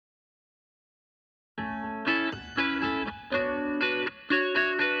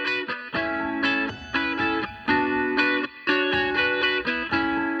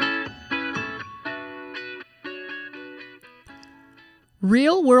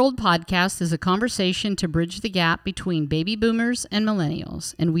Real World Podcast is a conversation to bridge the gap between baby boomers and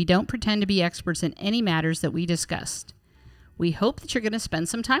millennials, and we don't pretend to be experts in any matters that we discussed. We hope that you're going to spend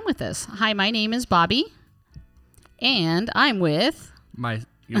some time with us. Hi, my name is Bobby, and I'm with...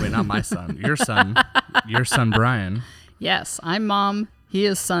 Not my son. Your son, Brian. Yes, I'm Mom. He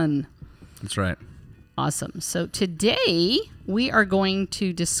is son. That's right. Awesome. So today we are going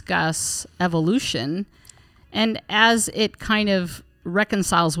to discuss evolution and as it kind of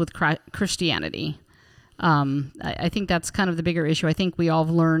reconciles with Christianity. I think that's kind of the bigger issue. I think we all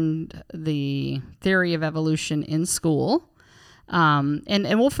have learned the theory of evolution in school. And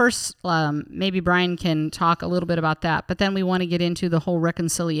we'll first, maybe Brian can talk a little bit about that, but then we want to get into the whole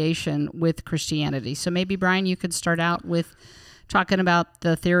reconciliation with Christianity. So maybe, Brian, you could start out with talking about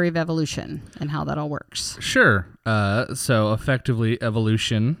the theory of evolution and how that all works. Sure. So effectively,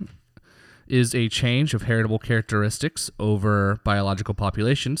 evolution is a change of heritable characteristics over biological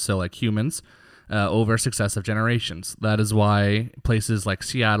populations, so like humans, over successive generations. That is why places like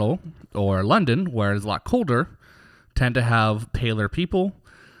Seattle or London, where it's a lot colder, tend to have paler people,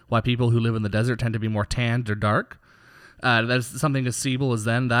 why people who live in the desert tend to be more tanned or dark. That's something as feeble as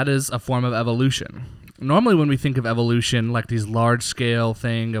then. That is a form of evolution. Normally when we think of evolution, like these large-scale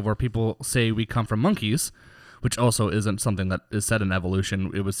thing of where people say we come from monkeys, which also isn't something that is said in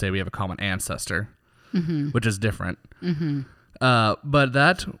evolution, it would say we have a common ancestor, which is different. But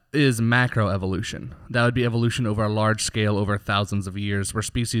that is macroevolution. That would be evolution over a large scale over thousands of years, where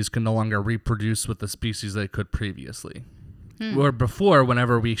species can no longer reproduce with the species they could previously. Or before,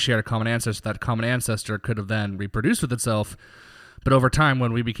 whenever we shared a common ancestor, that common ancestor could have then reproduced with itself. But over time,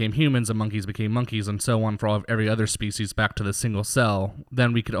 when we became humans and monkeys became monkeys and so on for every other species back to the single cell,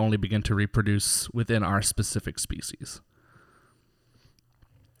 then we could only begin to reproduce within our specific species.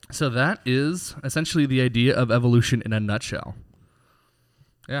 So that is essentially the idea of evolution in a nutshell.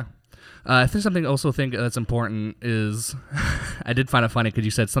 Yeah. I think something I also think that's important is, I did find it funny because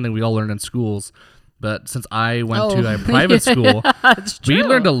you said something we all learned in schools, but since I went to a private school, we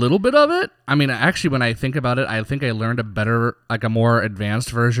learned a little bit of it. I mean, actually, when I think about it, I think I learned a more advanced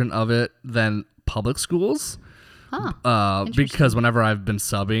version of it than public schools. Because whenever I've been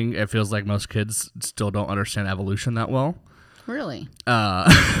subbing, it feels like most kids still don't understand evolution that well. Really?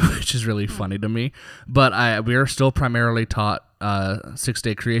 Which is really funny to me. But we are still primarily taught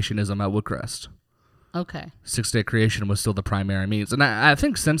six-day creationism at Woodcrest. Okay. Six-day creation was still the primary means. And I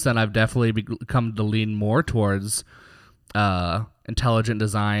think since then I've definitely come to lean more towards intelligent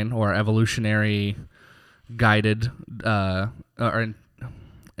design or evolutionary guided, I'm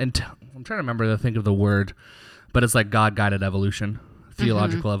trying to remember to think of the word, but it's like God-guided evolution,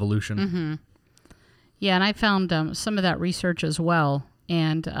 theological evolution. Mm-hmm. Yeah, and I found some of that research as well.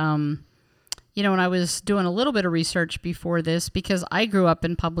 And, when I was doing a little bit of research before this, because I grew up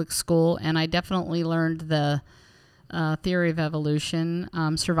in public school and I definitely learned the theory of evolution,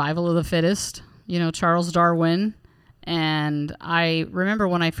 survival of the fittest, Charles Darwin. And I remember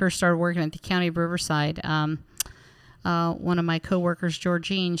when I first started working at the County of Riverside, one of my coworkers,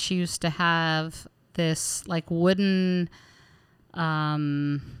 Georgine, she used to have this like wooden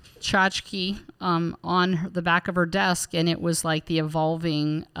tchotchke on the back of her desk, and it was like the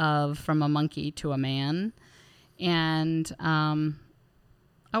evolving of from a monkey to a man. And I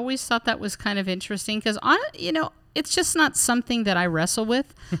always thought that was kind of interesting because it's just not something that I wrestle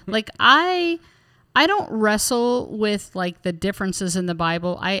with. Like I don't wrestle with like the differences in the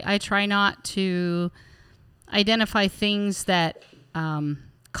Bible. I try not to identify things that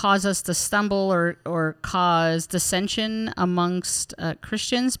cause us to stumble or cause dissension amongst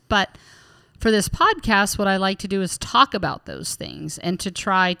Christians. But for this podcast, what I like to do is talk about those things and to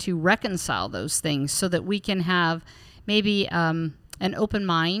try to reconcile those things so that we can have maybe an open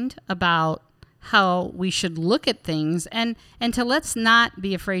mind about how we should look at things and to let's not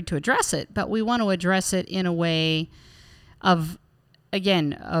be afraid to address it, but we want to address it in a way of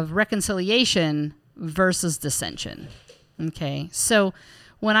reconciliation versus dissension. Okay, so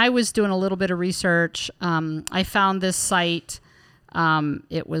when I was doing a little bit of research, I found this site.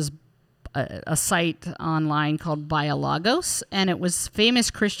 It was a site online called Biologos, and it was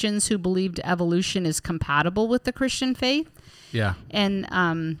famous Christians who believed evolution is compatible with the Christian faith. Yeah.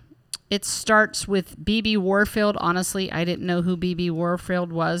 And it starts with B.B. Warfield. Honestly, I didn't know who B.B.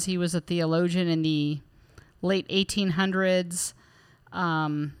 Warfield was. He was a theologian in the late 1800s.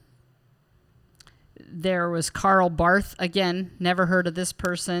 There was Karl Barth. Again, never heard of this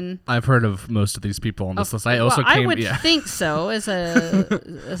person. I've heard of most of these people on this list. I would think so.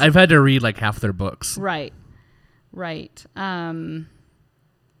 I've had to read like half their books. Right.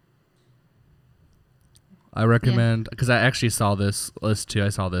 I recommend, because I actually saw this list too. I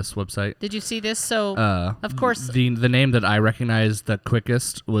saw this website. Did you see this? So, of course, the name that I recognized the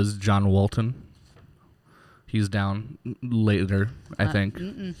quickest was John Walton. He's down later, I think.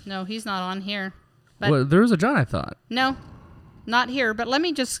 No, he's not on here. Well, there was a John, I thought. No, not here. But let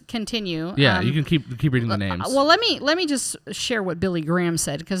me just continue. Yeah, you can keep reading the names. Well, let me just share what Billy Graham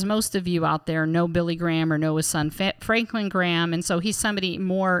said, because most of you out there know Billy Graham or know his son Franklin Graham, and so he's somebody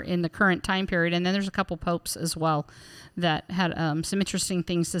more in the current time period. And then there's a couple popes as well that had some interesting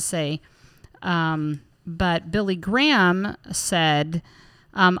things to say. But Billy Graham said,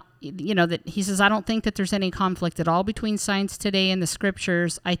 that he says, I don't think that there's any conflict at all between science today and the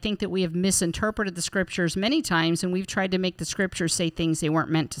scriptures. I think that we have misinterpreted the scriptures many times, and we've tried to make the scriptures say things they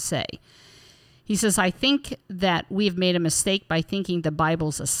weren't meant to say. He says, I think that we've made a mistake by thinking the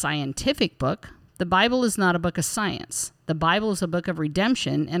Bible's a scientific book. The Bible is not a book of science. The Bible is a book of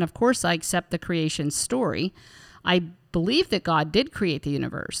redemption, and of course I accept the creation story. I believe that God did create the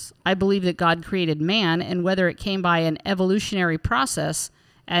universe. I believe that God created man, and whether it came by an evolutionary process,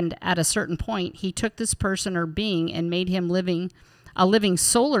 and at a certain point he took this person or being and made him a living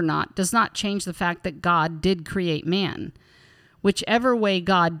soul or not, does not change the fact that God did create man. Whichever way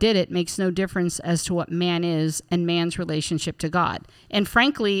God did it makes no difference as to what man is and man's relationship to God. And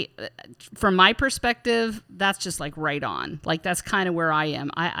frankly, from my perspective, that's just like right on. Like, that's kind of where I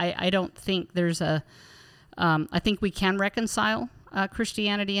am. I don't think there's I think we can reconcile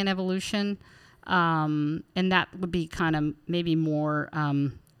Christianity and evolution. And that would be kind of maybe more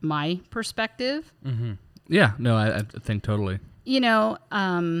my perspective. Mm-hmm. Yeah, no, I think totally.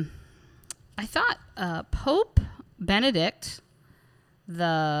 I thought Pope Benedict,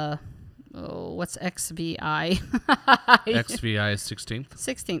 what's XVI? XVI is 16th.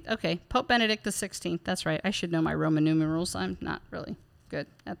 16th, okay. Pope Benedict the 16th, that's right. I should know my Roman numerals. I'm not really good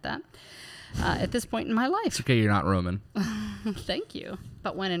at that at this point in my life. It's okay, you're not Roman. Thank you.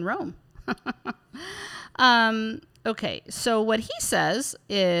 But when in Rome. Okay, so what he says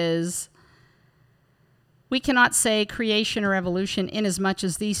is, we cannot say creation or evolution inasmuch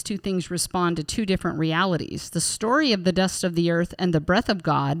as these two things respond to two different realities. The story of the dust of the earth and the breath of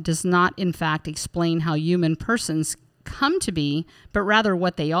God does not, in fact, explain how human persons come to be, but rather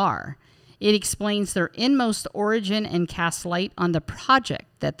what they are. It explains their inmost origin and casts light on the project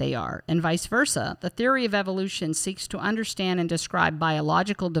that they are, and vice versa. The theory of evolution seeks to understand and describe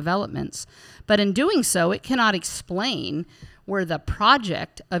biological developments, but in doing so, it cannot explain where the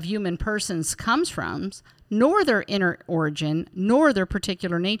project of human persons comes from, nor their inner origin, nor their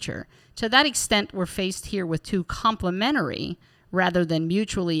particular nature. To that extent, we're faced here with two complementary rather than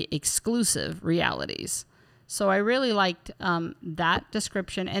mutually exclusive realities. So I really liked that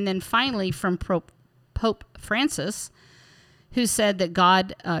description. And then finally from Pope Francis, who said that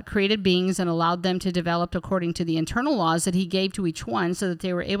God created beings and allowed them to develop according to the internal laws that he gave to each one so that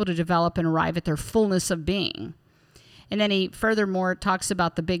they were able to develop and arrive at their fullness of being. And then he furthermore talks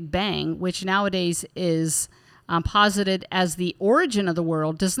about the Big Bang, which nowadays is posited as the origin of the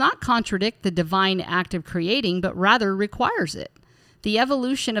world, does not contradict the divine act of creating, but rather requires it. The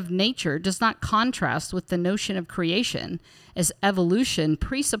evolution of nature does not contrast with the notion of creation, as evolution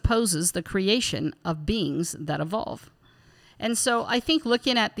presupposes the creation of beings that evolve. And so I think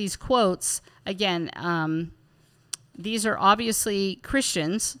looking at these quotes, again, these are obviously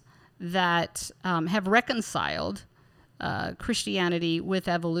Christians that have reconciled Christianity with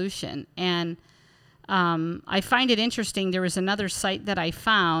evolution. And I find it interesting. There was another site that I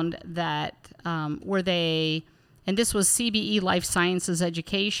found that where they... and this was CBE Life Sciences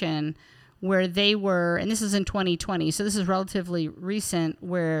Education, where they were, and this is in 2020, so this is relatively recent,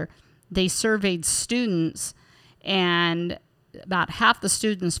 where they surveyed students, and about half the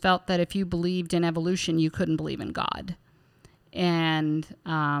students felt that if you believed in evolution, you couldn't believe in God. And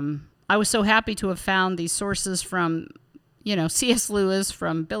I was so happy to have found these sources from, C.S. Lewis,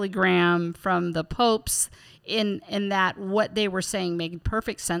 from Billy Graham, from the popes, in that what they were saying made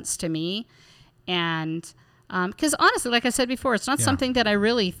perfect sense to me. And because honestly, like I said before, it's not something that I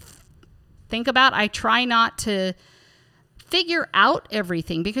really think about. I try not to figure out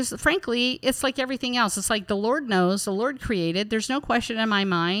everything because, frankly, it's like everything else. It's like the Lord knows, the Lord created. There's no question in my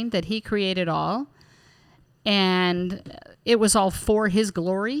mind that he created all. And it was all for his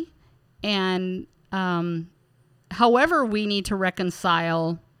glory. And however we need to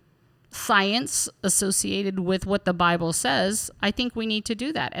reconcile science associated with what the Bible says, I think we need to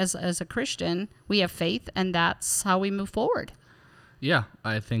do that. As a Christian, we have faith, and that's how we move forward. Yeah,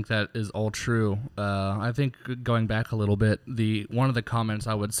 I think that is all true. I think going back a little bit, one of the comments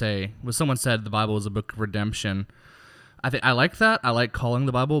I would say was someone said the Bible is a book of redemption. I like that. I like calling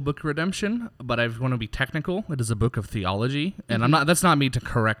the Bible a book of redemption, but I want to be technical. It is a book of theology, and I'm not. That's not me to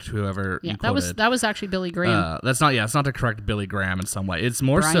correct whoever you quoted. that was actually Billy Graham. That's not. Yeah, it's not to correct Billy Graham in some way. It's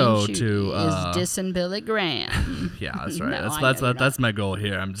more Brian so Schutte to is dissing Billy Graham. Yeah, that's right. No, that's my goal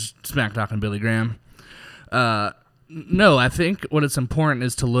here. I'm just smack talking Billy Graham. No, I think what it's important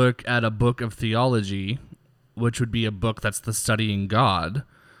is to look at a book of theology, which would be a book that's the studying God,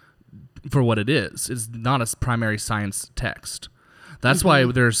 for what it is. It's not a primary science text. That's why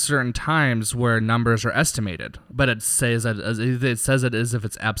there's certain times where numbers are estimated, but it says it as if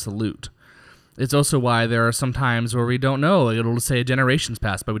it's absolute. It's also why there are some times where we don't know. It'll say a generation's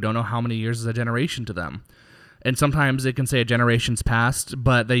passed, but we don't know how many years is a generation to them. And sometimes it can say a generation's passed,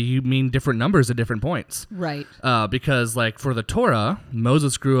 but they mean different numbers at different points. Right. Because, like, for the Torah,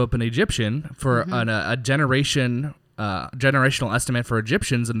 Moses grew up an Egyptian. For a generational estimate for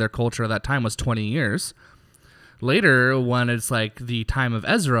Egyptians in their culture at that time was 20 years. Later, when it's like the time of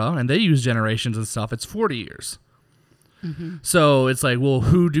Ezra, and they use generations and stuff, it's 40 years. So it's like, well,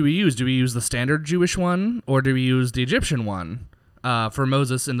 who do we use? Do we use the standard Jewish one, or do we use the Egyptian one for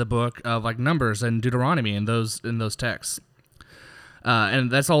Moses in the book of like Numbers and Deuteronomy in those texts?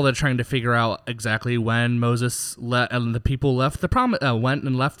 And that's all they're trying to figure out, exactly when Moses and the people left went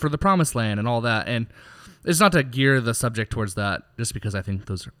and left for the Promised Land and all that. And it's not to gear the subject towards that, just because I think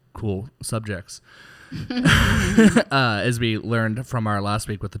those are cool subjects, as we learned from our last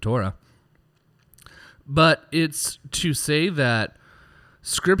week with the Torah. But it's to say that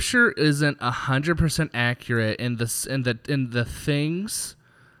Scripture isn't 100% accurate in the things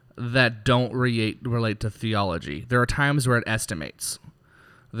that don't relate to theology. There are times where it estimates.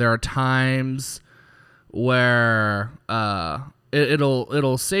 There are times where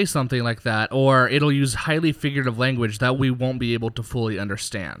it'll say something like that, or it'll use highly figurative language that we won't be able to fully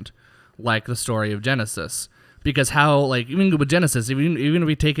understand, like the story of Genesis. Because even with Genesis, even if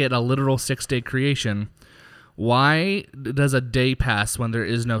we take it a literal 6-day creation, why does a day pass when there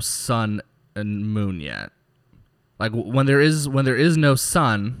is no sun and moon yet? Like when there is no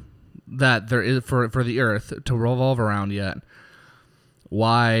sun that there is for the earth to revolve around yet,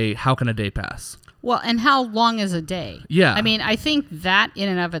 how can a day pass? Well, and how long is a day? Yeah. I mean, I think that in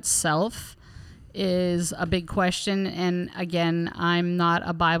and of itself is a big question. And again, I'm not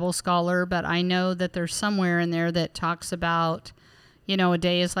a Bible scholar, but I know that there's somewhere in there that talks about, a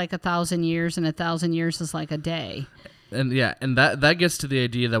day is like 1,000 years and 1,000 years is like a day. And yeah, and that gets to the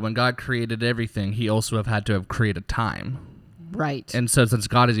idea that when God created everything, he also had to have created time. Right. And so since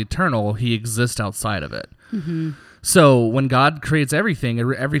God is eternal, he exists outside of it. So when God creates everything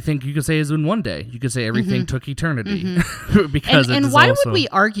you could say is in one day. You could say everything took eternity. Because and why would we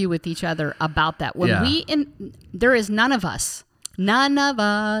argue with each other about that when there is none of us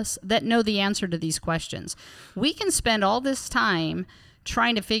that know the answer to these questions. We can spend all this time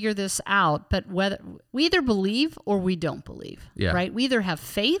trying to figure this out, but whether we either believe or we don't believe, right? We either have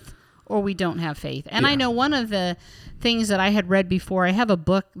faith or we don't have faith. And I know one of the things that I had read before, I have a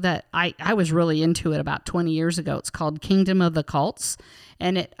book that I was really into it about 20 years ago. It's called Kingdom of the Cults,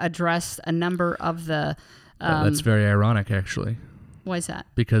 and it addressed a number of the... that's very ironic, actually. Why is that?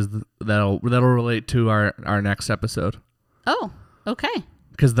 Because that'll relate to our next episode. Oh, okay.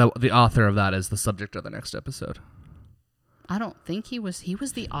 Because the author of that is the subject of the next episode. I don't think he was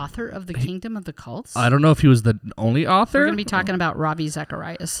the author of the Kingdom of the Cults. I don't know if he was the only author. We're going to be talking about Ravi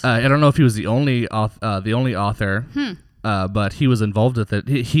Zacharias. I don't know if he was the only author, but he was involved with it.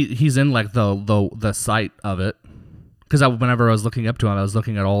 He's in like the site of it. Because whenever I was looking up to him, I was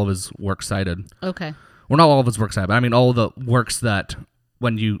looking at all of his works cited. Okay. Well, not all of his works cited, but I mean all of the works that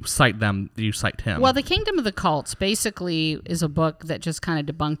when you cite them, you cite him. Well, the Kingdom of the Cults basically is a book that just kind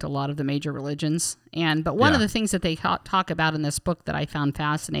of debunked a lot of the major religions. But one of the things that they talk about in this book that I found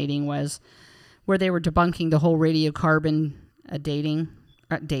fascinating was where they were debunking the whole radiocarbon dating.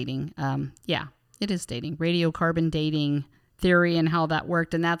 It is dating. Radiocarbon dating theory and how that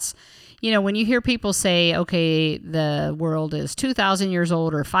worked. And that's, when you hear people say, okay, the world is 2,000 years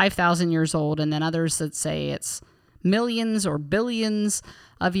old or 5,000 years old, and then others that say it's millions or billions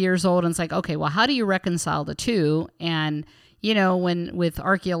of years old. And it's like, okay, well, how do you reconcile the two? And, when with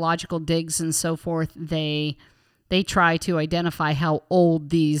archaeological digs and so forth, they try to identify how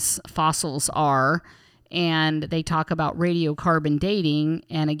old these fossils are. And they talk about radiocarbon dating.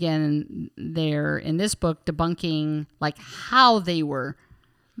 And again, they're in this book debunking like how they were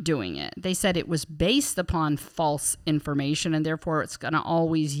doing it. They said it was based upon false information, and therefore it's going to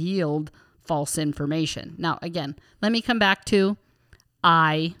always yield false information. Now, again, let me come back to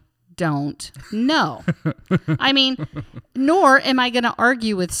I don't know. I mean, nor am I going to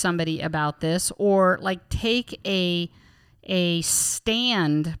argue with somebody about this or like take a a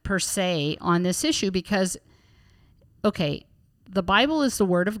stand per se on this issue because, okay, the Bible is the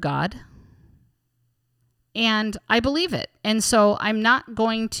Word of God, and I believe it. And so I'm not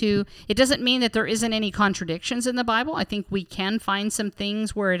going to, it doesn't mean that there isn't any contradictions in the Bible. I think we can find some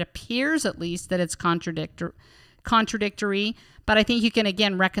things where it appears at least that it's contradictory, but I think you can,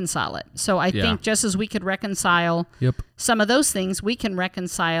 again, reconcile it. So I think just as we could reconcile some of those things, we can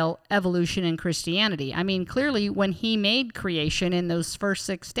reconcile evolution and Christianity. I mean, clearly, when he made creation in those first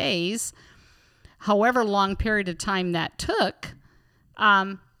 6 days, however long period of time that took,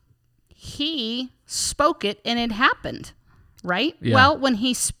 he spoke it and it happened, right? Yeah. Well, when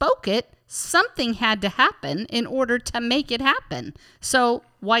he spoke it, something had to happen in order to make it happen. So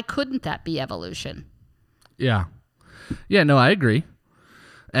why couldn't that be evolution? Yeah. Yeah, no, I agree.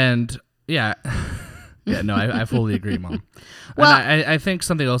 And yeah, no, I fully agree, Mom. Well, and I think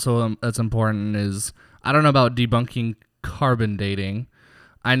something also that's important is, I don't know about debunking carbon dating.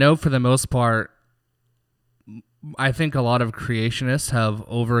 I know for the most part, I think a lot of creationists have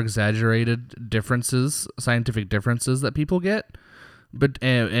over-exaggerated differences, scientific differences that people get, but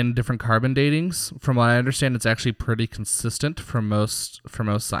in different carbon datings. From what I understand, it's actually pretty consistent for most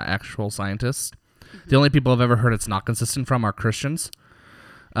actual scientists. The only people I've ever heard it's not consistent from are Christians,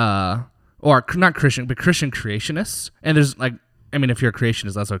 or not Christian, but Christian creationists. And there's if you're a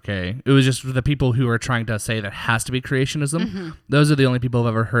creationist, that's okay. It was just for the people who are trying to say that has to be creationism. Those are the only people I've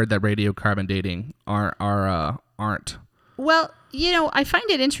ever heard that radiocarbon dating aren't. Well, I find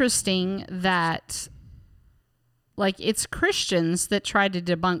it interesting that, it's Christians that try to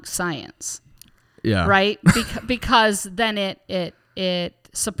debunk science. Yeah. Right? Because then it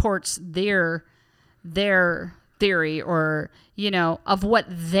supports their theory or, of what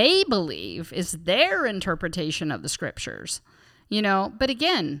they believe is their interpretation of the scriptures. But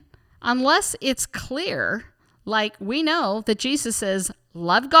again, unless it's clear, we know that Jesus says,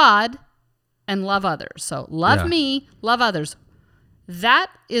 love God and love others. So love me, love others. That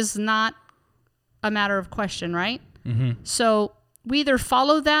is not a matter of question, right? Mm-hmm. So we either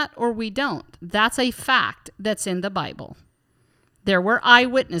follow that or we don't. That's a fact that's in the Bible. There were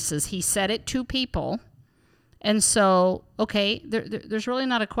eyewitnesses. He said it to people. And so, okay, there's really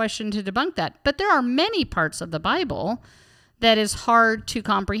not a question to debunk that. But there are many parts of the Bible that is hard to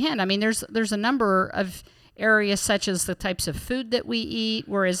comprehend. I mean, there's a number of areas such as the types of food that we eat,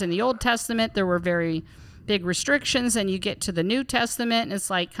 whereas in the Old Testament, there were very big restrictions, and you get to the New Testament, and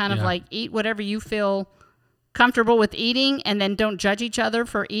it's eat whatever you feel comfortable with eating, and then don't judge each other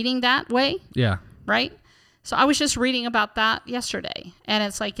for eating that way. Yeah. Right? So I was just reading about that yesterday, and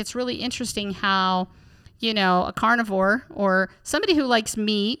it's really interesting how, a carnivore or somebody who likes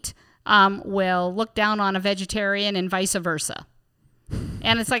meat will look down on a vegetarian and vice versa.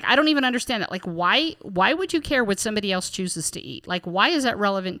 And it's I don't even understand it. Why would you care what somebody else chooses to eat? Why is that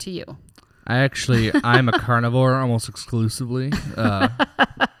relevant to you? I'm a carnivore almost exclusively.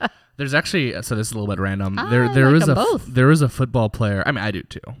 There's actually, so this is a little bit random. There is a football player. I mean, I do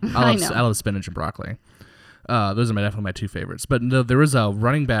too. I love spinach and broccoli. Those are definitely my two favorites. But there was a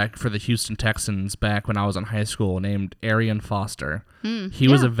running back for the Houston Texans back when I was in high school named Arian Foster. He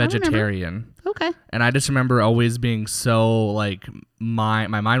was a vegetarian. Okay. And I just remember always being so my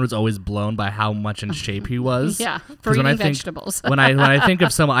mind was always blown by how much in shape he was. Yeah, for eating vegetables. when I think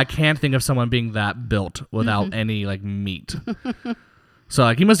of someone, I can't think of someone being that built without any meat.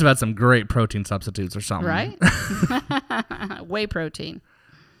 So he must have had some great protein substitutes or something. Right? Whey protein.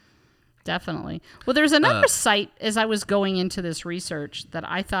 Definitely. Well, there's another site as I was going into this research that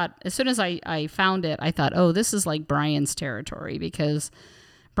I thought, as soon as I found it, I thought, oh, this is Brian's territory because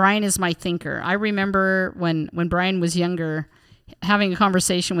Brian is my thinker. I remember when Brian was younger having a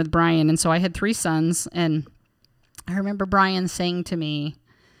conversation with Brian. And so I had 3 sons. And I remember Brian saying to me,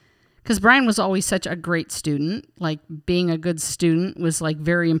 because Brian was always such a great student, being a good student was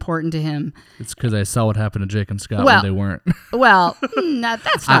very important to him. It's because I saw what happened to Jake and Scott when they weren't. Well,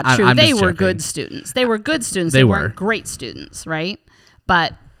 that's not true. They were joking. good students. They were good students. They weren't great students, right?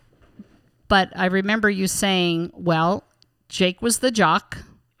 But I remember you saying, well, Jake was the jock,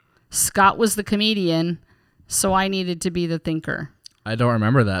 Scott was the comedian, so I needed to be the thinker. I don't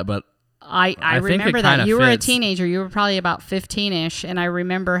remember that, but I remember that. You were a teenager. You were probably about 15-ish, and I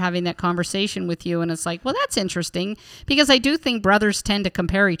remember having that conversation with you, and it's well, that's interesting, because I do think brothers tend to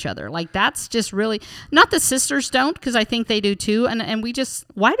compare each other. That's just really, not that sisters don't, because I think they do too, and we just,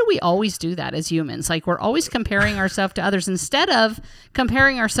 why do we always do that as humans? We're always comparing ourselves to others instead of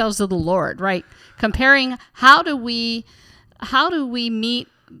comparing ourselves to the Lord, right? Comparing, how do we meet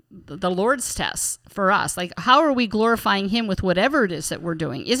the Lord's tests for us? How are we glorifying him with whatever it is that we're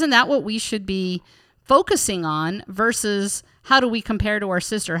doing? Isn't that what we should be focusing on versus how do we compare to our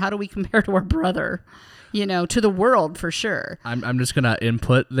sister? How do we compare to our brother? To the world for sure. I'm just going to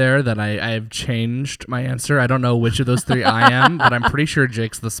input there that I have changed my answer. I don't know which of those three I am, but I'm pretty sure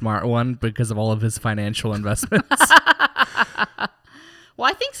Jake's the smart one because of all of his financial investments. Well,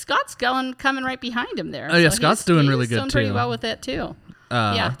 I think Scott's coming right behind him there. Oh, yeah, Scott's doing really good, doing pretty too. well with it, too.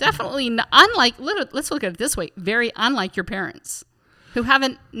 Yeah, definitely. Unlike, let's look at it this way, very unlike your parents, who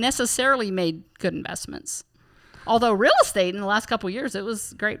haven't necessarily made good investments. Although real estate in the last couple of years, it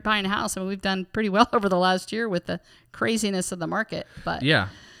was great buying a house. I mean, we've done pretty well over the last year with the craziness of the market. But yeah,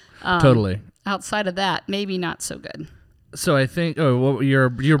 totally. Outside of that, maybe not so good. So I think you're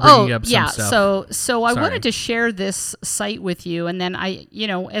bringing up some stuff. So I wanted to share this site with you, and then I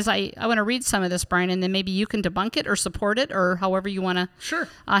want to read some of this, Brian, and then maybe you can debunk it or support it or however you want to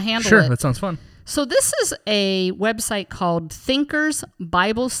handle it. Sure, that sounds fun. So this is a website called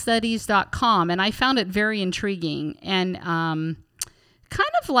thinkersbiblestudies.com, and I found it very intriguing. And kind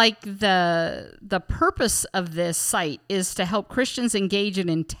of like the purpose of this site is to help Christians engage in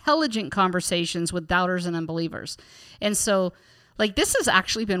intelligent conversations with doubters and unbelievers. And so, like, this has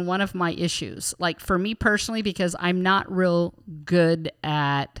actually been one of my issues, like, for me personally, because I'm not real good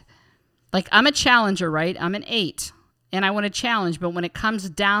at, like, I'm a challenger, right? I'm an 8. And I want to challenge, but when it comes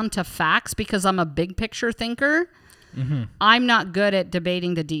down to facts, because I'm a big picture thinker, I'm not good at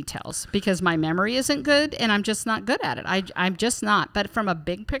debating the details because my memory isn't good and I'm just not good at it. I'm just not. But from a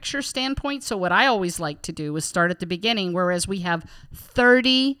big picture standpoint, so what I always like to do is start at the beginning, whereas we have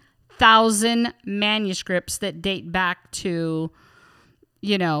 30,000 manuscripts that date back to,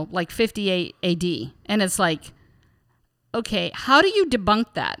 like 58 AD. And it's like, okay, how do you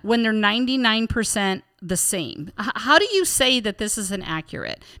debunk that when they're 99% the same? How do you say that this is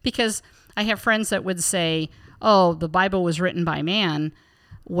inaccurate? Because I have friends that would say, oh, the Bible was written by man.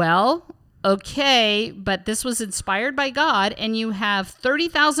 Well, okay, but this was inspired by God, and you have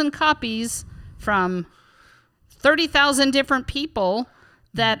 30,000 copies from 30,000 different people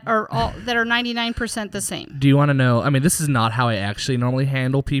that are 99% the same. Do you want to know? I mean, this is not how I actually normally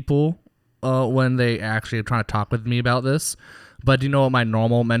handle people when they actually are trying to talk with me about this. But do you know what my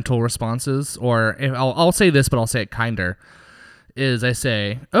normal mental response is? Or I'll say this, but I'll say it kinder. Is I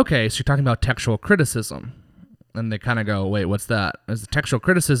say, okay, so you're talking about textual criticism. And they kind of go, wait, what's that? As textual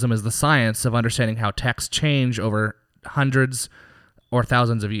criticism is the science of understanding how texts change over hundreds or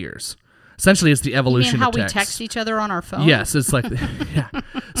thousands of years. Essentially, it's the evolution how of text. We text each other on our phone? Yes, it's like, yeah.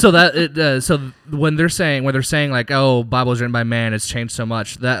 So when they're saying like, oh, Bible is written by man, it's changed so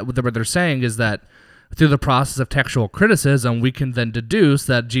much. That what they're saying is that through the process of textual criticism, we can then deduce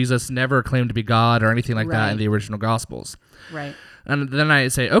that Jesus never claimed to be God or anything like that in the original Gospels. Right. And then I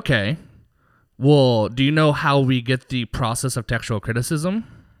say, okay, well, do you know how we get the process of textual criticism?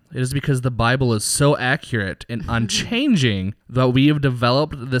 It is because the Bible is so accurate and unchanging that we have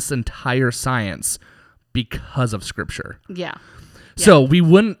developed this entire science because of Scripture. Yeah. So we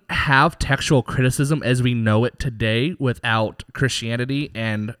wouldn't have textual criticism as we know it today without Christianity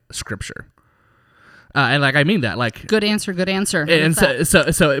and Scripture. And like I mean that, like good answer. And but it's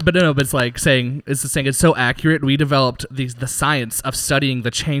saying it's so accurate. We developed the science of studying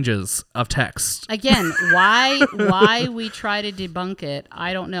the changes of text. Again, why we try to debunk it,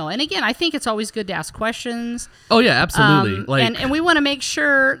 I don't know. And again, I think it's always good to ask questions. Oh yeah, absolutely. And we want to make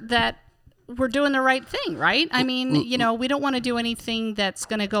sure that we're doing the right thing, right? I mean, we don't want to do anything that's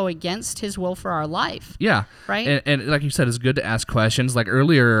going to go against his will for our life. Yeah. Right? And like you said, it's good to ask questions. Like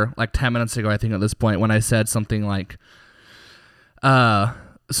earlier, like 10 minutes ago, I think at this point, when I said something like,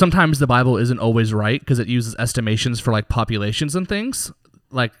 sometimes the Bible isn't always right because it uses estimations for like populations and things,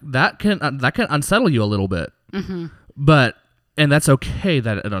 like that can unsettle you a little bit. Mm-hmm. And that's okay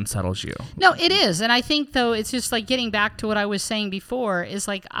that it unsettles you. No, it is. And I think, though, it's just like getting back to what I was saying before, is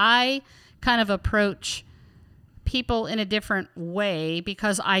like I kind of approach people in a different way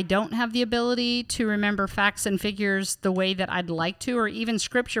because I don't have the ability to remember facts and figures the way that I'd like to, or even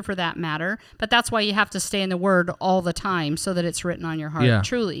Scripture for that matter. But that's why you have to stay in the Word all the time so that it's written on your heart,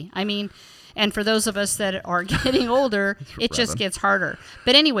 truly. I mean, and for those of us that are getting older, it just gets harder.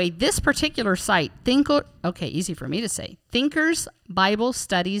 But anyway, this particular site, easy for me to say,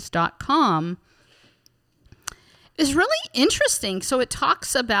 thinkersbiblestudies.com, is really interesting. So it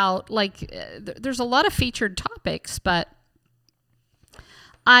talks about, there's a lot of featured topics, but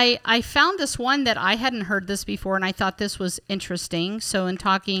I found this one that I hadn't heard this before, and I thought this was interesting. So in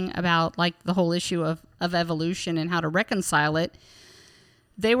talking about, the whole issue of evolution and how to reconcile it,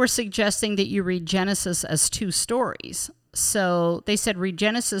 they were suggesting that you read Genesis as 2 stories. So they said read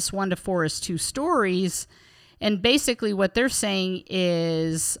Genesis 1-4 as 2 stories, and basically what they're saying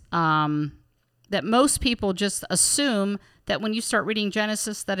is that most people just assume that when you start reading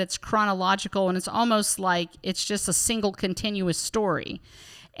Genesis that it's chronological and it's almost like it's just a single continuous story.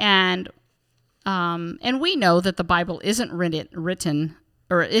 And we know that the Bible isn't written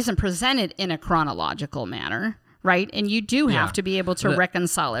or isn't presented in a chronological manner, right? And you do have to be able to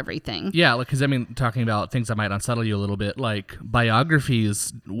reconcile everything. Yeah, because talking about things that might unsettle you a little bit, like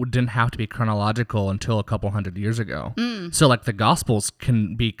biographies didn't have to be chronological until a couple hundred years ago. So like the Gospels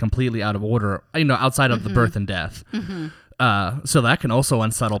can be completely out of order, outside of the birth and death. So that can also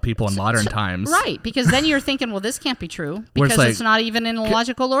unsettle people in modern times. Right, because then you're thinking, well, this can't be true because it's not even in a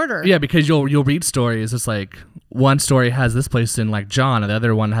logical order. Yeah, because you'll read stories. It's like one story has this place in like John, and the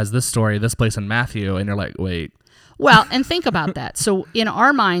other one has this place in Matthew, and you're like, wait. Well, and think about that. So in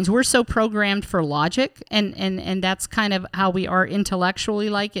our minds, we're so programmed for logic, and that's kind of how we are intellectually,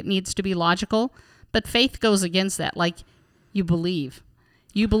 like it needs to be logical. But faith goes against that. Like you believe.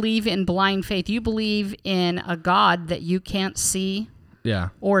 You believe in blind faith. You believe in a God that you can't see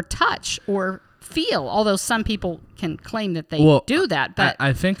or touch or feel, although some people can claim that they do that. But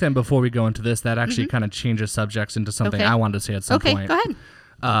I think then before we go into this, that actually kind of changes subjects into something I wanted to say at some point. Okay, go ahead.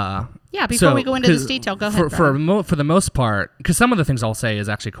 Before we go into this detail, go ahead. For the most part, because some of the things I'll say is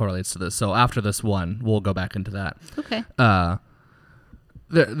actually correlates to this. So after this one, we'll go back into that. Okay.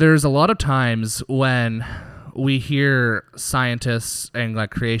 There's a lot of times when we hear scientists and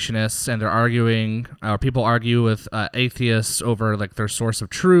like creationists, and they're arguing, or people argue with atheists over like their source of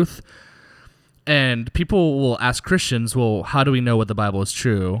truth. And people will ask Christians, well, how do we know what the Bible is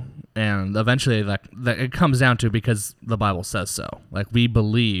true? And eventually that it comes down to because the Bible says so. Like we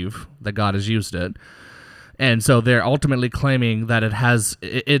believe that God has used it. And so they're ultimately claiming that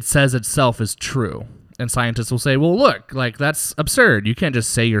it says itself is true. And scientists will say, well, look, like that's absurd. You can't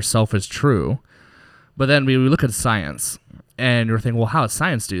just say yourself is true. But then we look at science and you're thinking, well, how does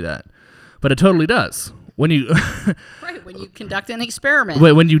science do that? But it totally does. When you when you conduct an experiment.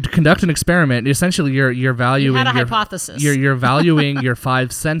 When you conduct an experiment, essentially you're valuing you had a hypothesis. You're valuing your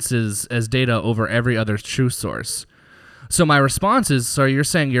five senses as data over every other truth source. So my response is, so you're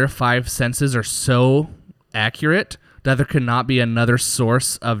saying your five senses are so accurate that there could not be another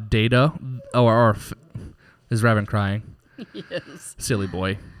source of data is Reverend crying? Yes. Silly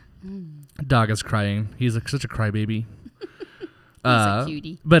boy. Dog is crying. He's such a crybaby. He's a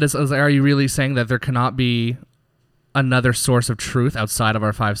cutie. But it's like, are you really saying that there cannot be another source of truth outside of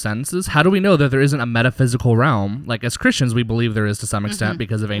our five senses? How do we know that there isn't a metaphysical realm? Like as Christians, we believe there is to some extent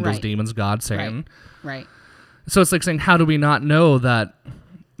because of angels, demons, God, Satan. Right. So it's like saying, how do we not know that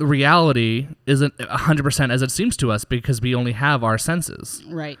the reality isn't 100% as it seems to us because we only have our senses?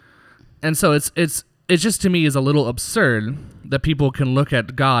 Right. And so it's just to me is a little absurd that people can look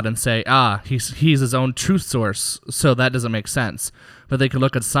at God and say, he's his own truth source, so that doesn't make sense. But they can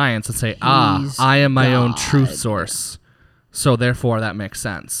look at science and say, I am my own truth source, so therefore that makes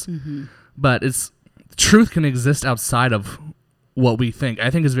sense. Mm-hmm. But truth can exist outside of what we think. I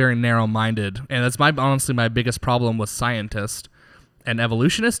think is very narrow-minded, and that's honestly my biggest problem with scientist and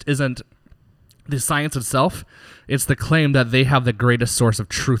evolutionist isn't the science itself. It's the claim that they have the greatest source of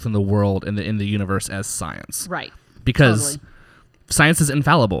truth in the world, in the universe, as science. Right. Because science is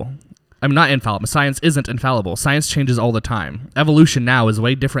infallible. I'm not infallible. Science isn't infallible. Science changes all the time. Evolution now is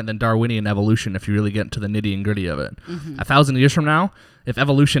way different than Darwinian evolution if you really get into the nitty and gritty of it. Mm-hmm. 1,000 years from now, if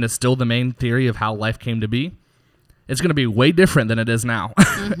evolution is still the main theory of how life came to be, it's going to be way different than it is now.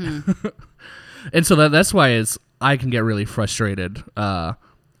 Mm-hmm. And so that's why I can get really frustrated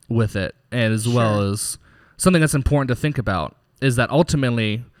with it, and as well as something that's important to think about is that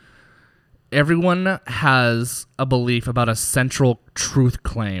ultimately everyone has a belief about a central truth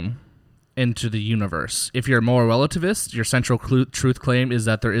claim into the universe. If you're a moral relativist, your central truth claim is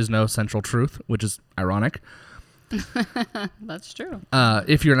that there is no central truth, which is ironic. That's true.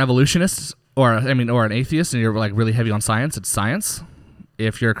 If you're an evolutionist or an atheist and you're like really heavy on science, it's science.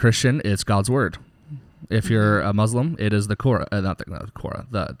 If you're a Christian, it's God's word. If you're a Muslim, it is the Quran.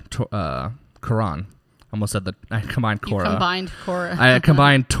 Quran. Almost said I combined Korah. You combined Korah. I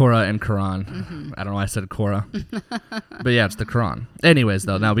combined Torah and Quran. Mm-hmm. I don't know why I said Korah. But yeah, it's the Quran. Anyways,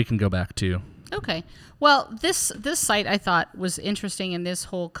 though, now we can go back to... Okay. Well, this site I thought was interesting, and this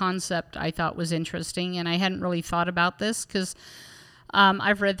whole concept I thought was interesting, and I hadn't really thought about this because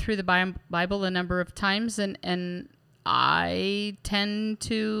I've read through the Bible a number of times, and I tend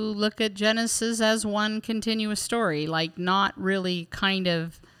to look at Genesis as one continuous story, like not really kind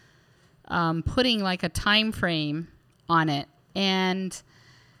of putting like a time frame on it. And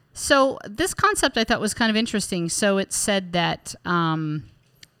so this concept I thought was kind of interesting. So it said that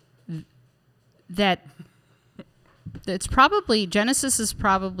that it's probably, Genesis is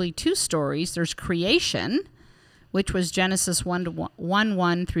probably two stories. There's creation, which was Genesis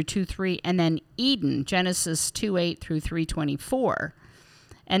 1:1 through 2:3, and then Eden, Genesis 2:8 through 3:24.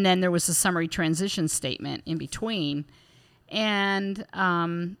 And then there was a summary transition statement in between. And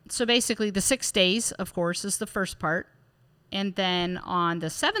so basically the 6 days, of course, is the first part. And then on the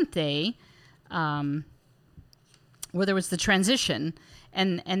seventh day, where there was the transition,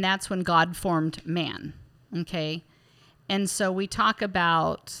 and that's when God formed man, okay? And so we talk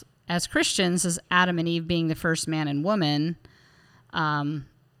about, as Christians, as Adam and Eve being the first man and woman,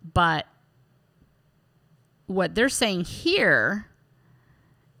 but what they're saying here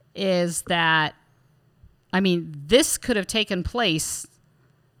is that, I mean, this could have taken place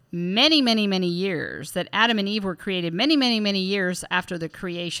many, many, many years, that Adam and Eve were created many, many, many years after the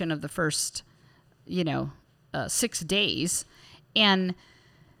creation of the first, 6 days. And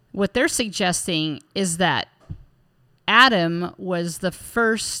what they're suggesting is that Adam was the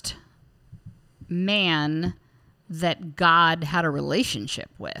first man that God had a relationship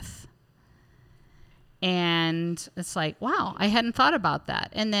with. And it's like, wow, I hadn't thought about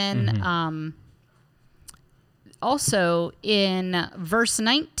that. And then also in verse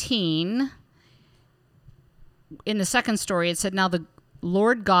 19, in the second story, it said, now the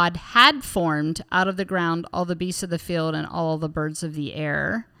Lord God had formed out of the ground all the beasts of the field and all the birds of the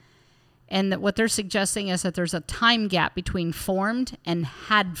air. And that what they're suggesting is that there's a time gap between formed and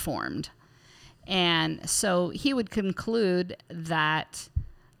had formed. And so he would conclude that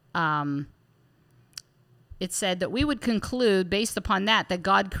it said that we would conclude based upon that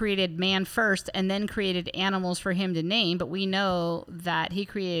God created man first and then created animals for him to name. But we know that he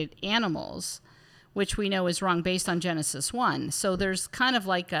created animals, which we know is wrong based on Genesis 1. So there's kind of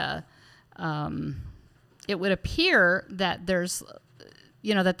like a, it would appear that there's,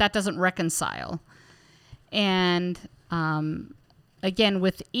 that doesn't reconcile. And again,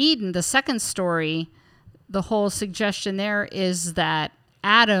 with Eden, the second story, the whole suggestion there is that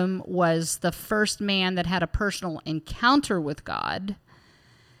Adam was the first man that had a personal encounter with God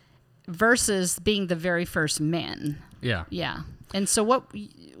versus being the very first men. Yeah. Yeah. And so what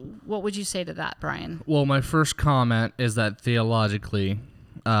would you say to that, Brian? Well, my first comment is that theologically,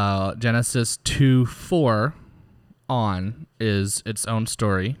 Genesis 2:4 on is its own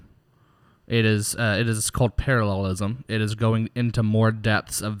story. It is called parallelism. It is going into more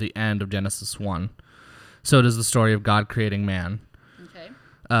depths of the end of Genesis 1. So it is the story of God creating man.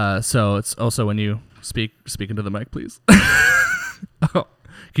 Okay. So it's also when you speak into the mic, please. Oh,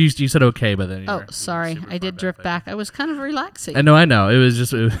 you said okay, but then sorry, I did drift back. I was kind of relaxing. I know. It was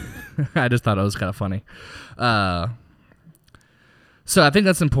just, I just thought it was kind of funny. So I think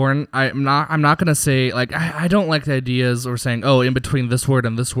that's important. I'm not gonna say like I don't like the ideas or saying, oh, in between this word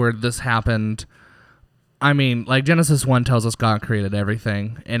and this word this happened. I mean, like Genesis 1 tells us God created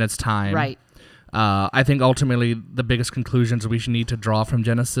everything in its time. Right. I think ultimately the biggest conclusions we should need to draw from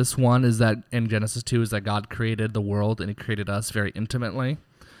Genesis 1 is that in Genesis 2 is that God created the world and he created us very intimately.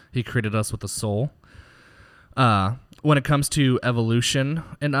 He created us with a soul. When it comes to evolution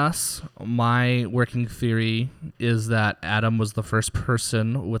in us, my working theory is that Adam was the first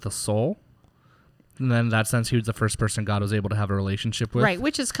person with a soul. And then in that sense, he was the first person God was able to have a relationship with. Right,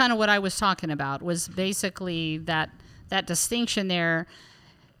 which is kind of what I was talking about, was basically that distinction there,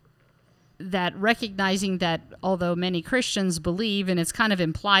 that recognizing that although many Christians believe, and it's kind of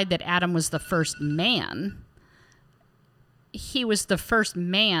implied that Adam was the first man, he was the first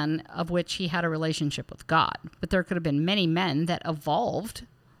man of which he had a relationship with God. But there could have been many men that evolved,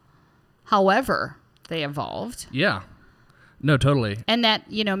 however they evolved. Yeah. No, totally. And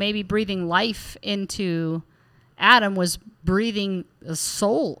that, maybe breathing life into Adam was breathing a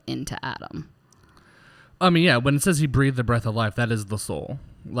soul into Adam. I mean, yeah, when it says he breathed the breath of life, that is the soul.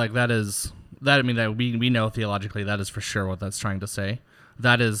 Like, that we know theologically that is for sure what that's trying to say.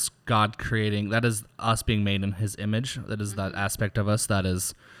 That is God creating, that is us being made in his image. That is that aspect of us that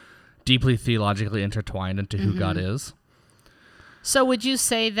is deeply theologically intertwined into who God is. So would you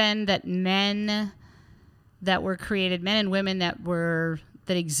say then that men that were created, men and women that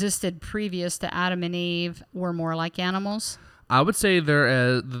existed previous to Adam and Eve, were more like animals? I would say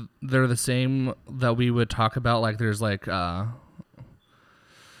they're the same that we would talk about. Like there's like,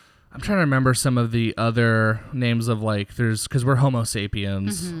 I'm trying to remember some of the other names of like, because we're Homo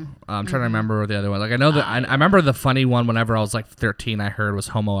sapiens. I'm trying to remember the other one. Like I know that I remember the funny one whenever I was like 13, I heard was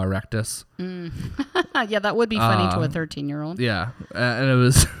Homo erectus. Yeah, that would be funny to a 13-year-old. Yeah. And it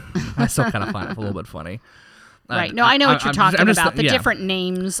was, I still kind of find it a little bit funny. Right. No, I know what you're talking about. The yeah. different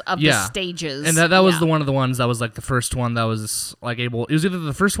names of the stages. And that was the one of the ones that was like the first one that was like able. It was either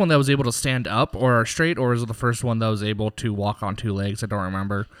the first one that was able to stand up or straight, or was it the first one that was able to walk on two legs? I don't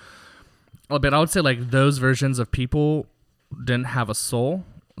remember. But I would say like those versions of people didn't have a soul.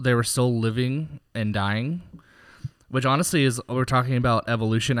 They were still living and dying. Which honestly is, we're talking about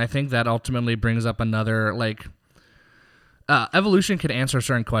evolution. I think that ultimately brings up another, like, evolution can answer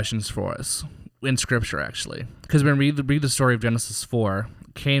certain questions for us in Scripture, actually. Because when we read the story of Genesis 4,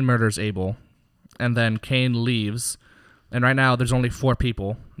 Cain murders Abel, and then Cain leaves, and right now there's only 4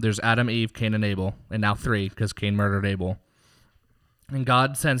 people. There's Adam, Eve, Cain, and Abel, and now 3, because Cain murdered Abel. And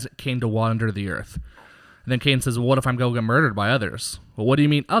God sends Cain to wander the earth. And then Cain says, well, what if I'm going to get murdered by others? Well, what do you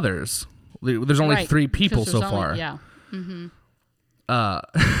mean others? There's only 3 people so far. Yeah. Mm-hmm.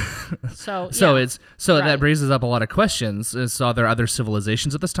 So that raises up a lot of questions. So are there other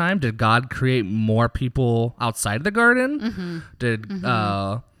civilizations at this time? Did God create more people outside the garden?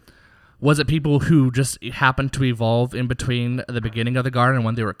 Mm-hmm. Was it people who just happened to evolve in between the beginning of the garden and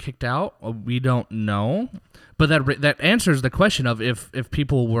when they were kicked out? We don't know. But that answers the question of if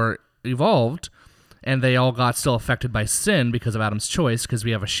people were evolved and they all got still affected by sin because of Adam's choice, because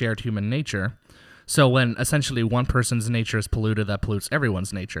we have a shared human nature. So when essentially one person's nature is polluted, that pollutes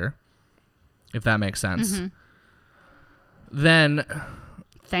everyone's nature, if that makes sense. Mm-hmm. Then...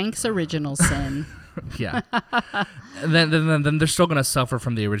 Thanks, original sin. Yeah. then they're still going to suffer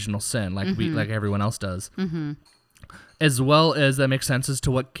from the original sin, like like everyone else does. Mm-hmm. As well as that makes sense as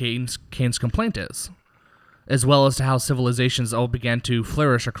to what Cain's complaint is. As well as to how civilizations all began to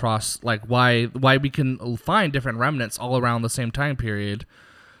flourish across, like why we can find different remnants all around the same time period,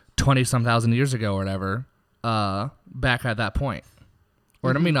 20-some thousand years ago or whatever, back at that point. Or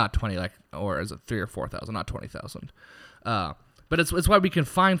I mean, not 20, like, or is it 3,000 or 4,000, not 20,000. But it's why we can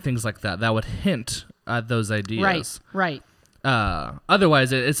find things like that would hint at those ideas. Right.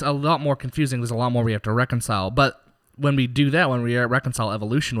 Otherwise, it's a lot more confusing. There's a lot more we have to reconcile. But when we do that, when we reconcile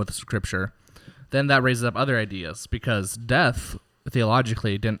evolution with the Scripture, then that raises up other ideas, because death,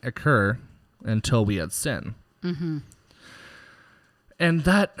 theologically, didn't occur until we had sin. Mm-hmm. And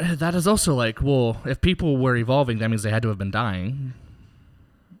that is also like, well, if people were evolving, that means they had to have been dying,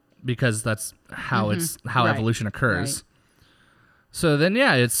 because that's how evolution occurs. Right. So then,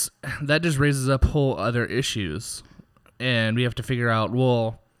 yeah, that just raises up whole other issues, and we have to figure out,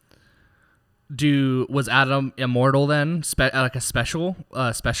 well, was Adam immortal then, like a special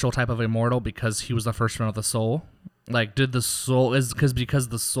type of immortal because he was the first one of the soul? Like, did the soul because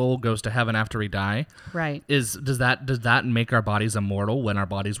the soul goes to heaven after we die? Right. Does that make our bodies immortal when our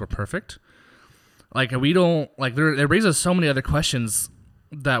bodies were perfect? Like, we don't, like, it raises so many other questions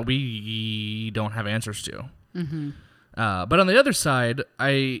that we don't have answers to. Mm-hmm. But on the other side,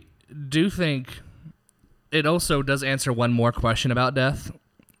 I do think it also does answer one more question about death.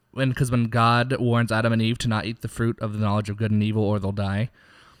 Because when God warns Adam and Eve to not eat the fruit of the knowledge of good and evil or they'll die,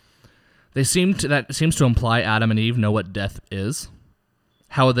 that seems to imply Adam and Eve know what death is.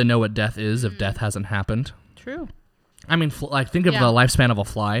 How would they know what death is if death hasn't happened? True. I mean, like, think of the lifespan of a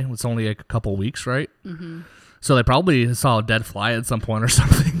fly. It's only like a couple weeks, right? Mm-hmm. So they probably saw a dead fly at some point or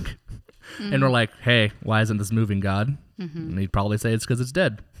something. Mm-hmm. And were like, hey, why isn't this moving, God? Mm-hmm. And he'd probably say it's because it's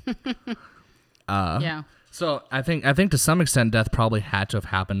dead. Yeah. So I think to some extent death probably had to have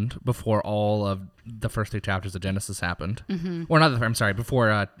happened before all of the first 3 chapters of Genesis happened. Mm-hmm. Or not, I'm sorry,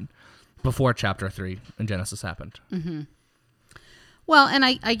 before chapter 3 in Genesis happened. Mm-hmm. Well, and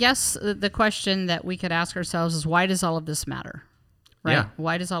I guess the question that we could ask ourselves is, why does all of this matter? Right? Yeah.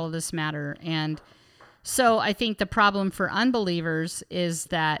 Why does all of this matter? And so I think the problem for unbelievers is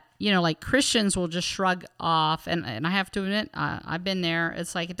that, like, Christians will just shrug off, and I have to admit, I've been there.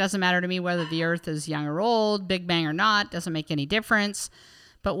 It's like, it doesn't matter to me whether the earth is young or old, Big Bang or not, doesn't make any difference.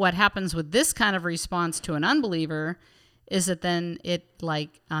 But what happens with this kind of response to an unbeliever is that then it,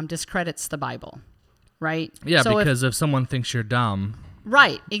 like, discredits the Bible, right? Yeah, so because if someone thinks you're dumb.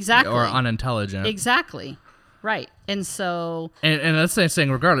 Right, exactly. Or unintelligent. Exactly. Right. And so... And that's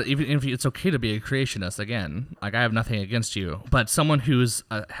saying, regardless, even if it's okay to be a creationist, again, like, I have nothing against you, but someone who's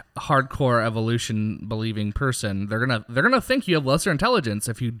a hardcore evolution believing person, they're gonna think you have lesser intelligence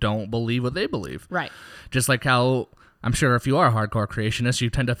if you don't believe what they believe. Right. Just like how, I'm sure if you are a hardcore creationist, you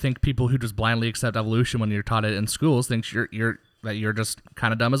tend to think people who just blindly accept evolution when you're taught it in schools think you're just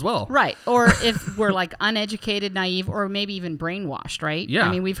kind of dumb as well. Right. Or if we're, like, uneducated, naive, or maybe even brainwashed, right? Yeah.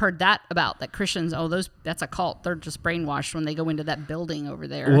 I mean, we've heard that Christians, that's a cult. They're just brainwashed when they go into that building over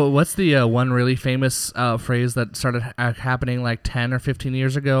there. Well, what's the one really famous phrase that started happening like 10 or 15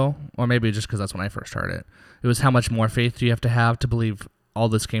 years ago? Or maybe just because that's when I first heard it. It was, how much more faith do you have to believe all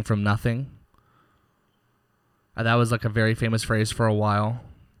this came from nothing? That was like a very famous phrase for a while.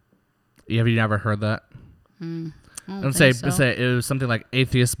 Have you never heard that? I don't think so. Say it was something like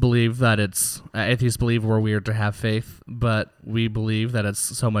atheists believe we're weird to have faith, but we believe that it's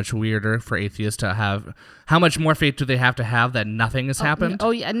so much weirder for atheists to have. How much more faith do they have to have that nothing has happened?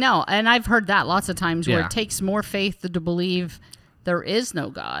 Oh yeah, no, and I've heard that lots of times where it takes more faith to believe there is no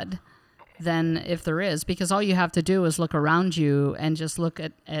God than if there is, because all you have to do is look around you and just look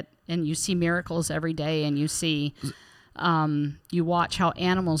at and you see miracles every day, and you see. You watch how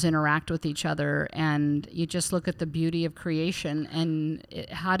animals interact with each other, and you just look at the beauty of creation, and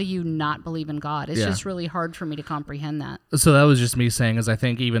how do you not believe in God? It's just really hard for me to comprehend that. So that was just me saying, is I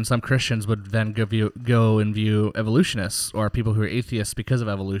think even some Christians would then go and view evolutionists or people who are atheists because of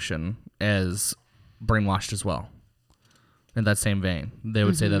evolution as brainwashed as well. In that same vein, they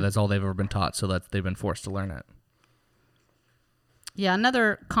would say that that's all they've ever been taught, so that they've been forced to learn it. Yeah,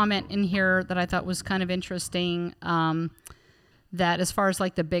 another comment in here that I thought was kind of interesting, that as far as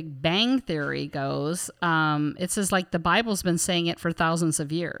like the Big Bang Theory goes, it says like the Bible's been saying it for thousands of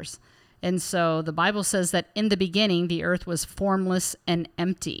years. And so the Bible says that in the beginning, the earth was formless and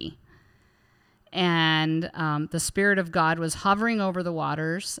empty. And the Spirit of God was hovering over the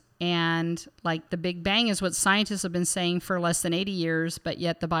waters. And like the Big Bang is what scientists have been saying for less than 80 years, but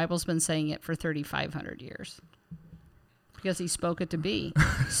yet the Bible's been saying it for 3,500 years. Because he spoke it to be.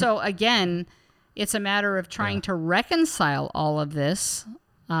 So again, it's a matter of trying to reconcile all of this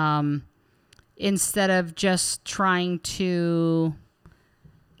instead of just trying to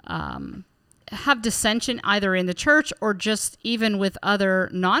have dissension either in the church or just even with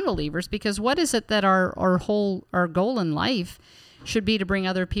other non-believers. Because what is it that our goal in life should be? To bring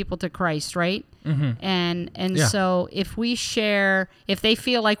other people to Christ, right? And so if we share, if they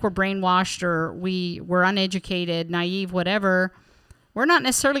feel like we're brainwashed or we're uneducated, naive, whatever, we're not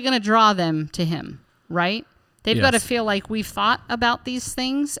necessarily going to draw them to him, right? They've got to feel like we've thought about these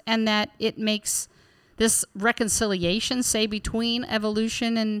things, and that it makes this reconciliation, say, between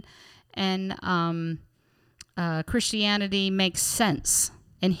evolution and Christianity makes sense.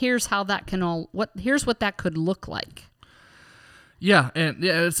 And here's how that here's what that could look like. Yeah, and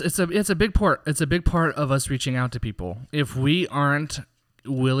it's a big part. It's a big part of us reaching out to people. If we aren't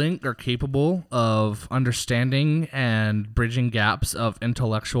willing or capable of understanding and bridging gaps of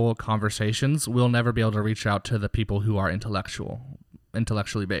intellectual conversations, we'll never be able to reach out to the people who are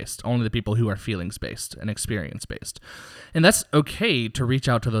intellectually based. Only the people who are feelings based and experience based. And that's okay to reach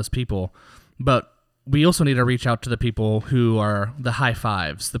out to those people, but we also need to reach out to the people who are the high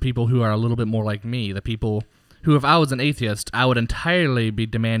fives, the people who are a little bit more like me, the people who, if I was an atheist, I would entirely be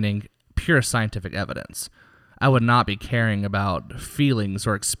demanding pure scientific evidence. I would not be caring about feelings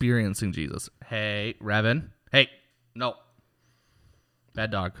or experiencing Jesus. Hey, Revan. Hey, no.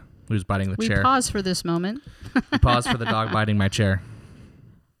 Bad dog who's biting the chair. We pause for this moment. We pause for the dog biting my chair.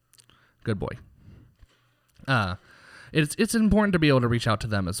 Good boy. It's important to be able to reach out to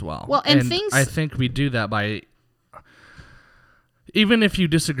them as well. Well, and things... I think we do that by... Even if you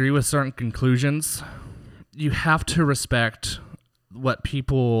disagree with certain conclusions, you have to respect what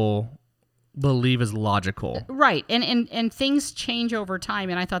people believe is logical. Right. And things change over time.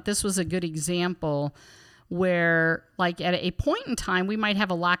 And I thought this was a good example where, like, at a point in time, we might have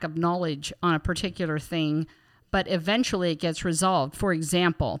a lack of knowledge on a particular thing, but eventually it gets resolved. For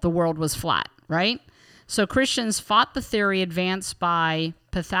example, the world was flat, right? So Christians fought the theory advanced by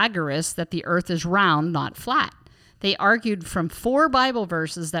Pythagoras that the earth is round, not flat. They argued from 4 Bible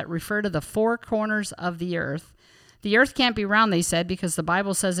verses that refer to the 4 corners of the earth. The earth can't be round, they said, because the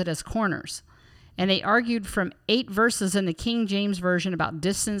Bible says it has corners. And they argued from 8 verses in the King James Version about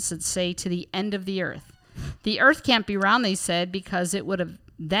distance that say to the end of the earth. The earth can't be round, they said, because it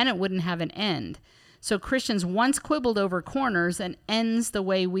wouldn't have an end. So Christians once quibbled over corners and ends the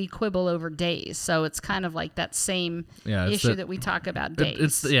way we quibble over days. So it's kind of like that same issue that we talk about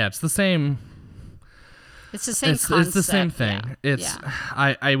days. It's the same... It's the same concept. It's the same thing. Yeah.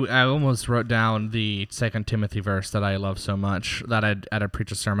 I almost wrote down the 2 Timothy verse that I love so much that I had to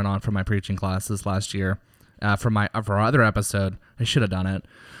preach a sermon on for my preaching classes last year for our other episode. I should have done it.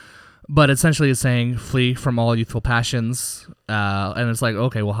 But essentially it's saying, flee from all youthful passions. And it's like,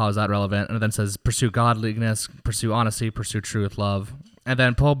 okay, well, how is that relevant? And it then says, pursue godliness, pursue honesty, pursue truth, love. And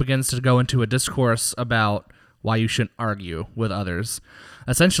then Paul begins to go into a discourse about why you shouldn't argue with others.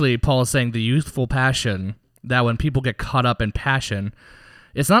 Essentially, Paul is saying the youthful passion, that when people get caught up in passion,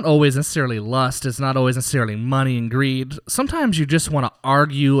 it's not always necessarily lust, it's not always necessarily money and greed. Sometimes you just want to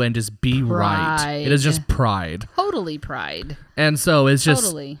argue and just be right. It is just pride. Totally pride. And so it's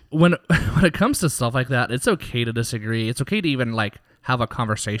just, when it comes to stuff like that, it's okay to disagree. It's okay to even like have a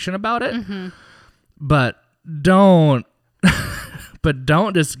conversation about it. Mm-hmm. But don't but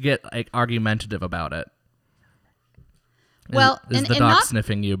don't just get like argumentative about it. Well, is the dog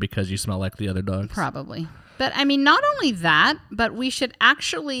sniffing you because you smell like the other dogs? Probably. But I mean, not only that, but we should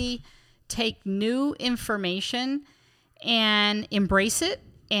actually take new information and embrace it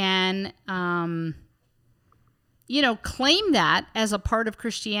and, claim that as a part of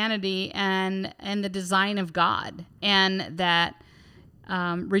Christianity and the design of God, and that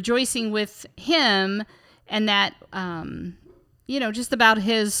rejoicing with Him, and that, just about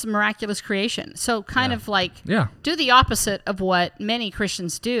His miraculous creation. So kind of like do the opposite of what many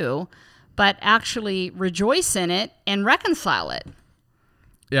Christians do, but actually rejoice in it and reconcile it.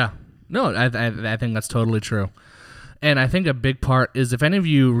 Yeah. No, I think that's totally true. And I think a big part is if any of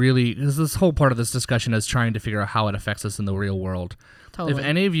you really, because this whole part of this discussion is trying to figure out how it affects us in the real world. Totally. If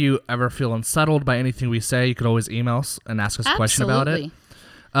any of you ever feel unsettled by anything we say, you could always email us and ask us a question about it.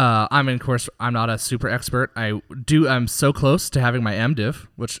 Of course, I'm not a super expert. I'm so close to having my MDiv,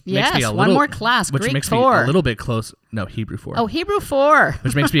 which makes me a little... one more class, which Greek makes 4. me a little bit close. No, Hebrew 4. Oh, Hebrew 4.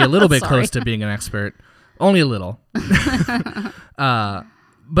 Which makes me a little bit close to being an expert. Only a little.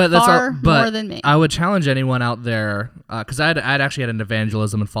 But that's Far more than me. I would challenge anyone out there, because I'd actually had an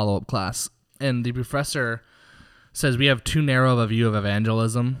evangelism and follow-up class, and the professor says we have too narrow of a view of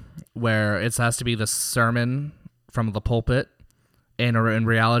evangelism, where it has to be the sermon from the pulpit, and in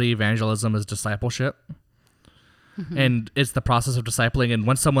reality, evangelism is discipleship. Mm-hmm. And it's the process of discipling, and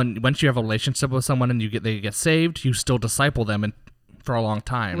once you have a relationship with someone and they get saved, you still disciple them for a long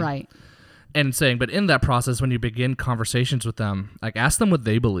time. Right. And saying, but in that process, when you begin conversations with them, like ask them what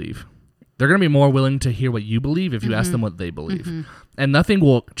they believe. They're going to be more willing to hear what you believe if you ask them what they believe. Mm-hmm. And nothing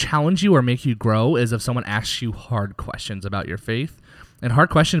will challenge you or make you grow as if someone asks you hard questions about your faith, and hard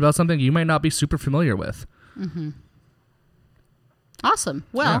questions about something you might not be super familiar with. Mm-hmm. Awesome.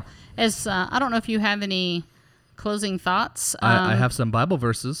 Well, as I don't know if you have any closing thoughts. I have some Bible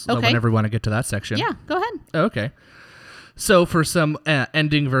verses. Okay. Whenever we want to get to that section. Yeah, go ahead. Okay. So for some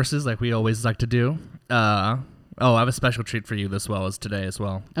ending verses, like we always like to do, I have a special treat for you this today as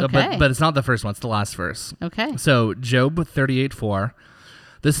well. Okay. But it's not the first one; it's the last verse. Okay. So Job 38:4.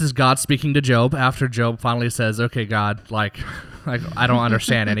 This is God speaking to Job after Job finally says, "Okay, God, like I don't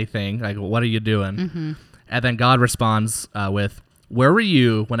understand anything. Like, what are you doing?" Mm-hmm. And then God responds with, "Where were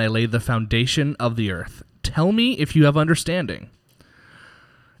you when I laid the foundation of the earth? Tell me if you have understanding."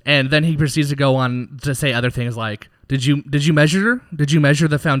 And then he proceeds to go on to say other things like, Did you measure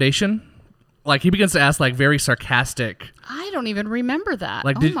the foundation? Like he begins to ask like very sarcastic. I don't even remember that.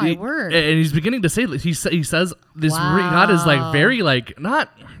 Like, my word! And he's beginning to say he says this. Wow. God is like very like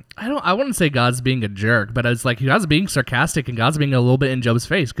not. I wouldn't say God's being a jerk, but it's like God's being sarcastic and God's being a little bit in Job's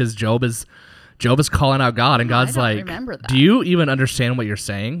face because Job is calling out God and God's like, do you even understand what you're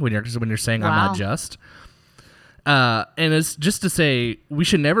saying when you're saying I'm not just? And it's just to say we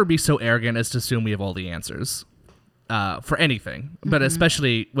should never be so arrogant as to assume we have all the answers. For anything, but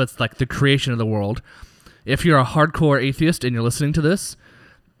especially with like the creation of the world. If you're a hardcore atheist and you're listening to this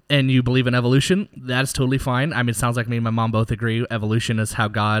and you believe in evolution, that's totally fine. I mean, it sounds like me and my mom both agree evolution is how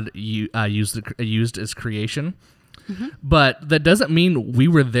God used as creation. Mm-hmm. But that doesn't mean we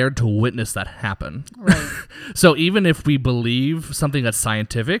were there to witness that happen. Right. So even if we believe something that's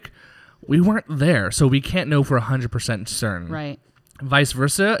scientific, we weren't there, so we can't know for 100% certain. Right. Vice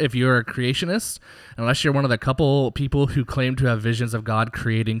versa, if you're a creationist, unless you're one of the couple people who claim to have visions of God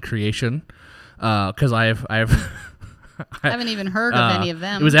creating creation, because I haven't even heard of any of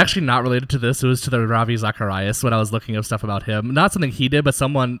them. It was actually not related to this. It was to the Ravi Zacharias when I was looking up stuff about him. Not something he did, but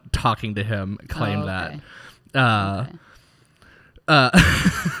someone talking to him claimed that.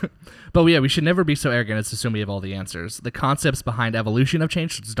 But yeah, we should never be so arrogant as to assume we have all the answers. The concepts behind evolution have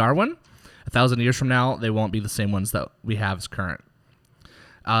changed since Darwin. 1,000 years from now, they won't be the same ones that we have as current.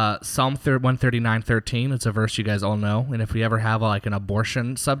 Psalm 139:13. It's a verse you guys all know, and if we ever have an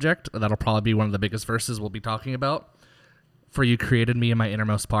abortion subject, that'll probably be one of the biggest verses we'll be talking about. For you created me in my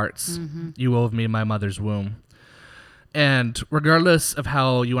innermost parts. Mm-hmm. You wove me in my mother's womb. And regardless of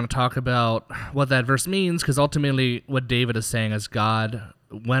how you want to talk about what that verse means, because ultimately what David is saying is, God,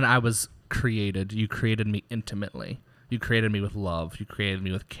 when I was created, you created me intimately. You created me with love. You created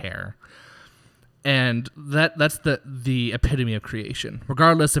me with care. And that's the epitome of creation.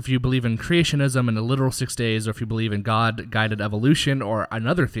 Regardless if you believe in creationism and the literal 6 days, or if you believe in God-guided evolution or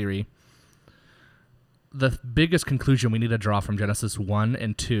another theory, the biggest conclusion we need to draw from Genesis 1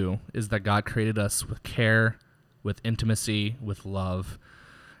 and 2 is that God created us with care, with intimacy, with love,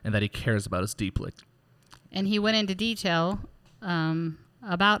 and that he cares about us deeply. And he went into detail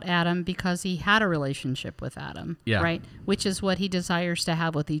about Adam because he had a relationship with Adam, right? Which is what he desires to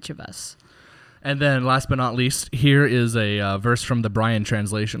have with each of us. And then last but not least, here is a verse from the Brian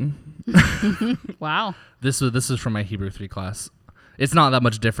translation. Wow. This is from my Hebrew 3 class. It's not that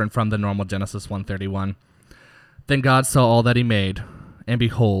much different from the normal Genesis 1:31. Then God saw all that he made, and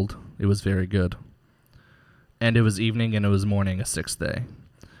behold, it was very good. And it was evening, and it was morning, a sixth day.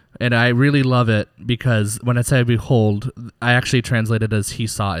 And I really love it because when I say behold, I actually translate it as he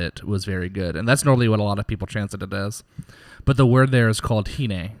saw it was very good. And that's normally what a lot of people translate it as. But the word there is called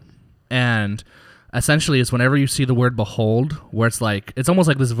hine. And essentially it's whenever you see the word behold, where it's like, it's almost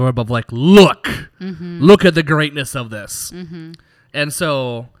like this verb of like, look, look at the greatness of this. And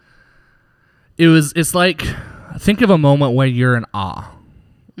so it's like, think of a moment where you're in awe.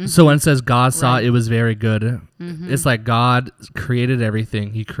 So when it says God saw it was very good, it's like God created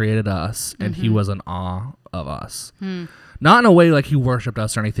everything. He created us, and he was in awe of us. Not in a way like he worshipped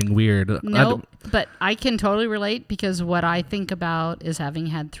us or anything weird. No, but I can totally relate because what I think about is having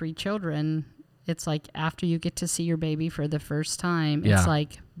had 3 children. It's like after you get to see your baby for the first time, it's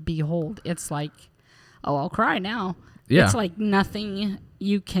like, behold. It's like, oh, I'll cry now. Yeah. It's like nothing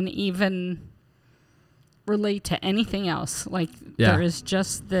you can even relate to anything else. Like there is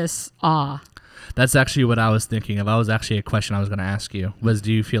just this awe. That's actually what I was thinking of. That was actually a question I was going to ask you. Was,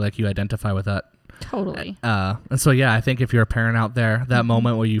 do you feel like you identify with that? Totally. And so, yeah, I think if you're a parent out there, that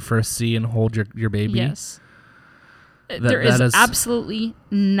moment where you first see and hold your baby. Yes. There is absolutely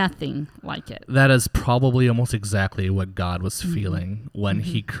nothing like it. That is probably almost exactly what God was feeling when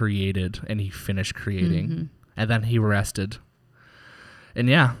he created and he finished creating. And then he rested. And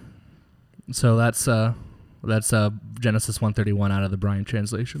yeah. So that's Genesis 1:31 out of the Brian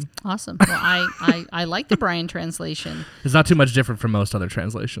translation. Awesome. Well, I like the Brian translation. It's not too much different from most other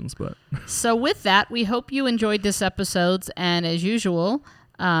translations, but. So with that, we hope you enjoyed this episode. And as usual,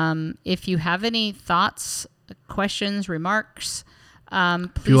 if you have any thoughts, questions, remarks,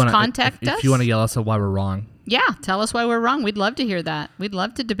 please contact us. If you want to yell at us why we're wrong. Yeah, tell us why we're wrong. We'd love to hear that. We'd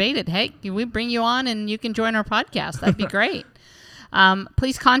love to debate it. Hey, we bring you on and you can join our podcast. That'd be great.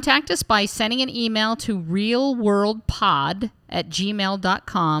 Please contact us by sending an email to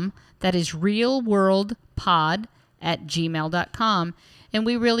realworldpod@gmail.com. That is realworldpod@gmail.com. And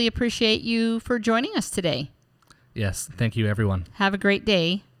we really appreciate you for joining us today. Yes. Thank you, everyone. Have a great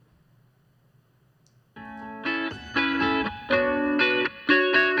day.